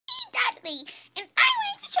Dudley, and I'm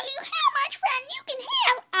going to show you how much fun you can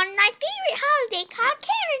have on my favorite holiday called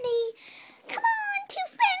Caturday. Come on to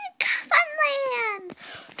Funland!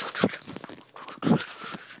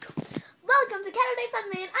 Welcome to Caturday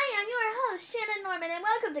Funland. I am your host, Shannon Norman, and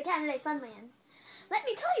welcome to Caturday Funland. Let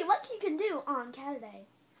me tell you what you can do on Caturday.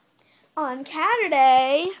 On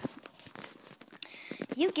Caturday,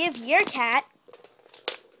 you give your cat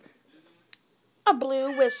a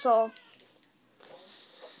blue whistle.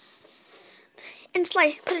 And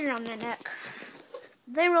put it on their neck.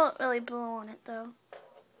 They won't really blow on it though.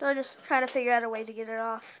 They'll just try to figure out a way to get it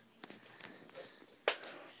off.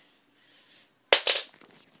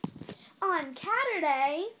 On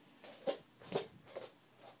Caturday,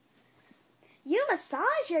 you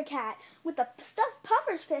massage your cat with a stuffed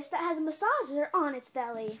puffer's fish that has a massager on its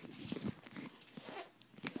belly.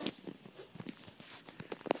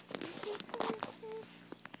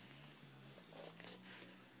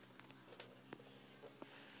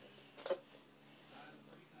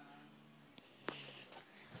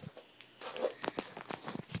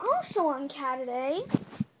 Also on Caturday,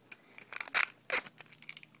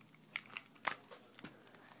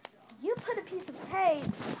 you put a piece of tape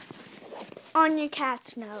on your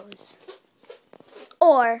cat's nose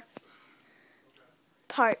or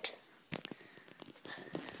part.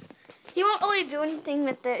 He won't really do anything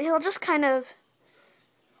with it. He'll just kind of,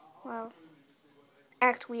 well,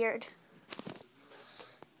 act weird.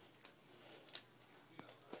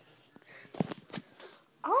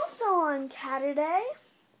 Also on Caturday,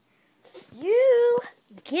 you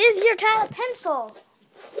give your cat a pencil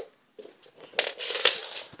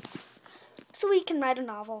so he can write a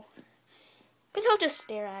novel. But he'll just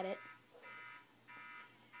stare at it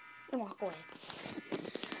and walk away.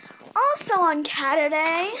 Also on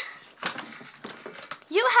Caturday,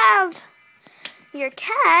 you have your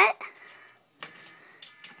cat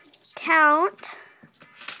count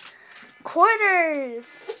quarters.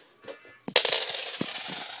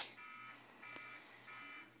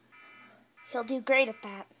 He'll do great at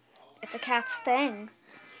that. It's a cat's thing.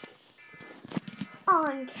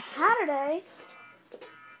 On Caturday,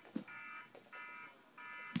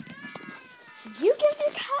 you give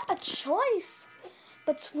your cat a choice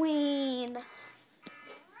between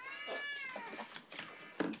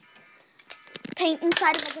paint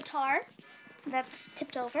inside of a guitar that's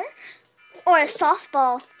tipped over or a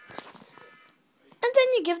softball. And then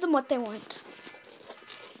you give them what they want.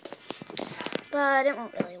 But it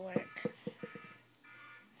won't really work.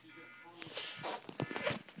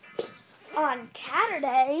 On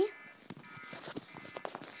Caturday,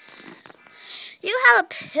 you have a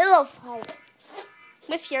pillow fight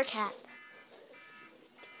with your cat.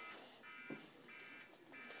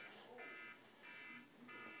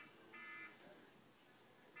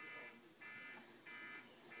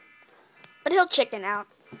 But he'll chicken out,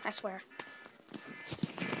 I swear.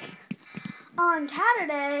 On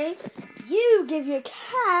Caturday, you give your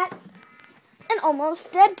cat an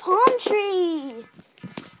almost dead palm tree.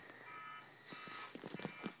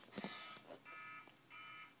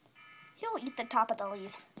 He'll eat the top of the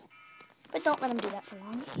leaves, but don't let him do that for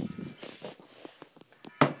long.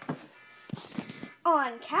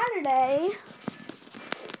 On Caturday,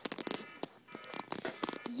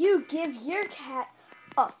 you give your cat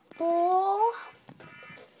a full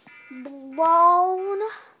blown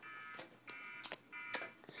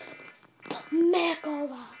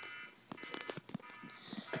megalock.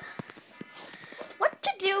 What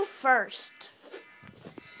to do first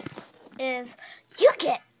is you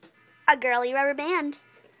get a girly rubber band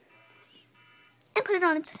and put it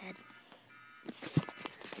on its head.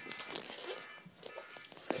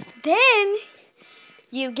 Then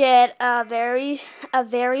you get a very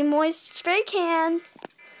moist spray can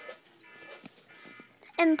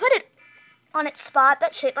and put it on its spot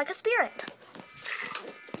that's shaped like a spirit.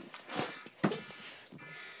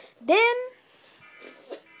 Then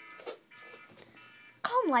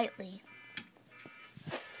calm lightly.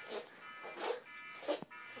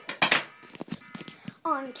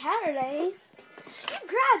 On Caturday, you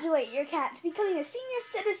graduate your cat to becoming a senior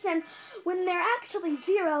citizen when they're actually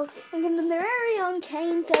 0 and give them their very own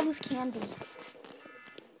cane filled with candy.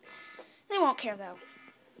 They won't care though.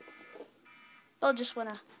 They'll just want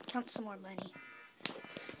to count some more money.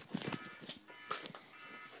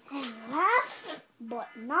 And last but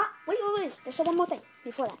not, wait, there's one more thing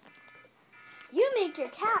before that. You make your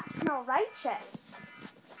cat smell righteous.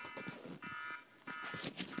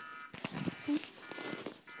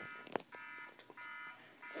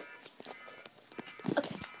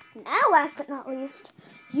 Now, last but not least,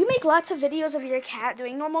 you make lots of videos of your cat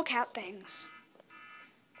doing normal cat things.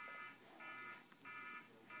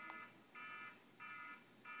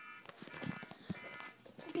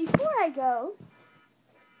 I go,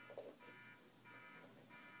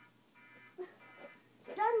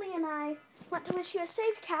 Dudley and I want to wish you a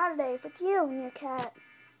safe Caturday with you and your cat.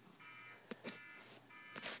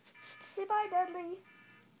 Say bye, Dudley.